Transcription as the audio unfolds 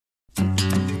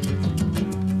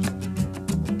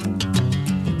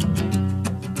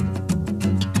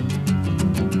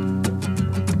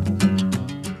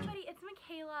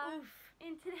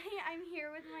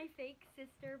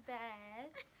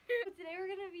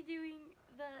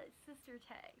the sister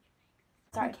tag.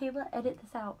 Sorry. Michaela, edit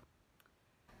this out.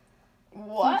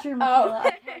 What? Future Michaela. Oh.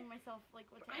 I'm telling myself like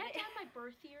what to Can I edit. have my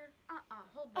birth year?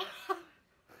 Hold this.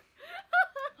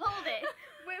 Hold it.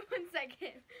 Wait 1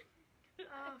 second.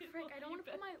 Oh, frick, I don't want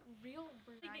to put my real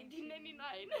birth.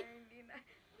 1999.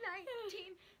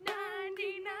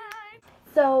 1999.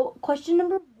 So, question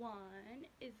number 1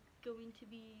 is going to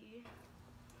be,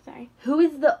 Sorry. who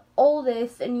is the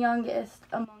oldest and youngest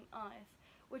among us?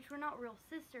 Which we're not real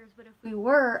sisters, but if we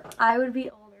were, I would be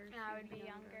older. And I would be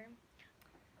younger.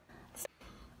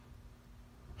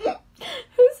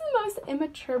 Who's the most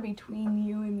immature between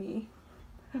you and me?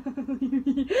 Is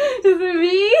it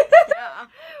me? Yeah.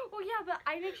 Well, yeah, but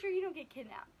I make sure you don't get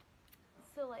kidnapped.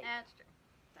 So, like, That's true.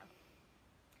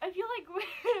 I feel like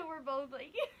we're both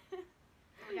like,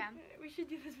 Okay. we should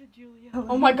do this with Julia.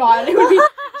 Oh my god, it would be.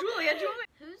 Julia.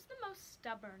 Who's the most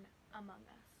stubborn among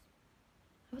us?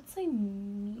 I would say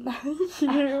me.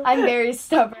 You. I'm very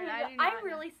stubborn. I do not I'm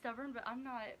really stubborn, but I'm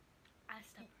not as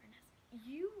stubborn as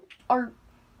you are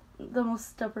the most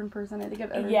stubborn person I think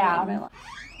I've ever Yeah. met in my life.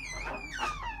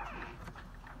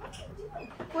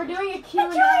 We're doing a Q&A.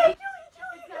 It's not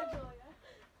Julia.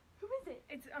 Who is it?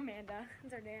 It's Amanda.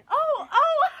 It's our dance. Oh, I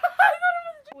thought it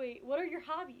was. Wait, what are your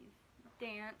hobbies?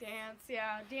 Dance. Dance,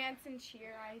 yeah. Dance and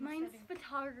cheer. Mine's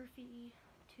photography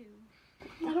too.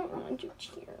 I don't want to do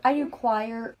cheer. I do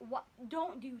choir. What?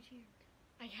 Don't do cheer.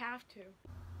 I have to.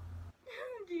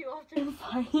 Do you often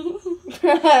fight? Um,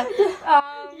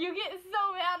 You get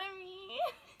so mad at me.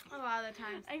 a lot of the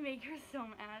times. I make her so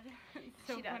mad. It's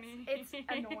so She does. funny. It's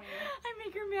annoying. I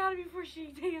make her mad before she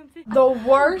dances. The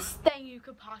worst Thing you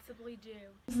could possibly do.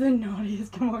 It's the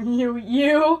naughtiest among you.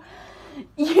 You're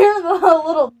the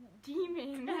little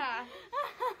demon. Yeah.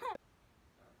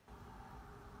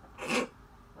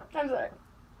 I'm sorry.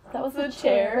 That was The the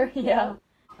chair. chair. Yeah.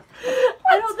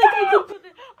 I don't think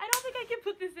I can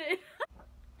put this in.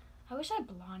 I wish I had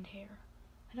blonde hair.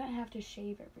 I don't have to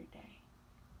shave every day.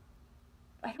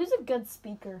 Who's a good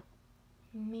speaker?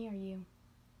 Me or you?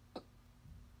 I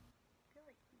feel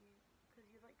like you, because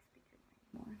you like speaking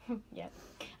more. Yes.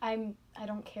 I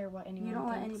don't care what anyone You don't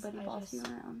let thinks. anybody I boss just-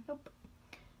 you around. Nope.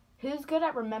 Who's good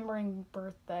at remembering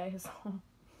birthdays?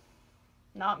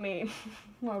 Not me.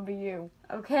 What would be you?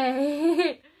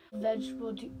 Okay.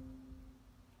 Vegetable do.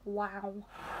 Wow.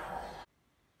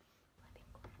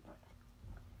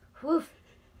 Woof.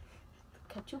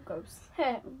 Cachucos.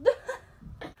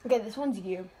 Okay, this one's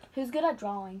you. Who's good at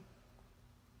drawing?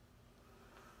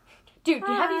 Dude,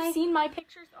 have Hi. you seen my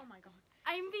pictures? Oh my god.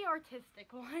 I'm the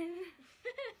artistic one. I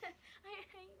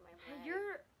hate my leg.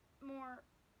 You're more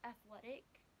athletic.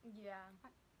 Yeah. I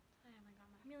haven't got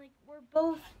I mean, like, we're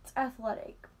both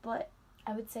athletic, but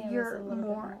I would say You're I was a little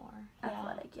more bit more. Yeah.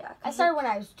 athletic, yeah. I started when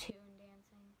I was 2 in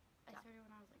dancing. I started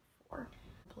when I was like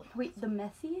 4. Wait, the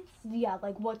messiest? Yeah,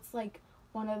 like what's like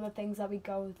one of the things that we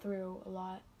go through a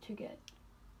lot to get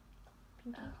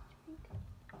pinky?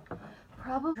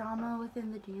 Probably drama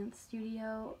within the dance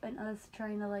studio and us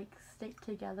trying to like stick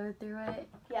together through it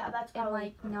Yeah, that's and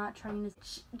like not trying to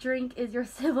drink is your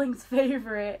sibling's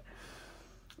favorite.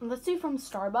 Let's do from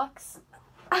Starbucks.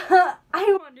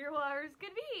 I wonder what ours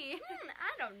could be.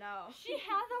 I don't know. She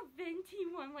has a venti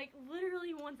one like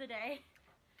literally once a day.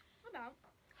 What about?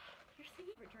 Your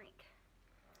favorite drink?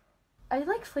 I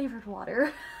like flavored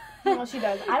water. No, she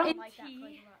does. I don't And like that tea.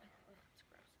 flavor. It's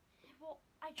gross. Well,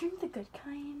 I drink the good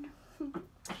kind. You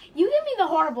give me the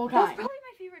horrible That's kind. probably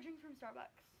my favorite drink from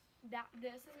Starbucks.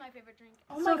 This is my favorite drink.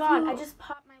 Oh So my if god, you- I just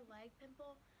popped my leg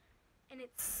pimple and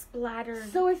it's splattered.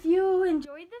 So if you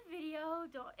enjoyed the video,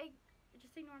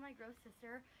 just ignore my gross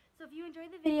sister. So if you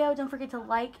enjoyed the video, don't forget to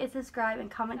like and subscribe and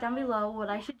comment down below what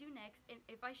I should do next and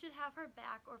if I should have her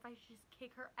back or if I should just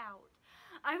kick her out.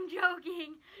 I'm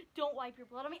joking. Don't wipe your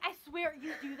blood on me. I swear,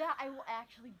 you do that, I will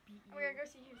actually beat you. We're gonna go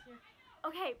see you soon.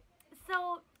 Okay,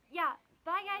 so yeah,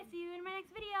 bye guys. See you in my next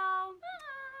video. Bye.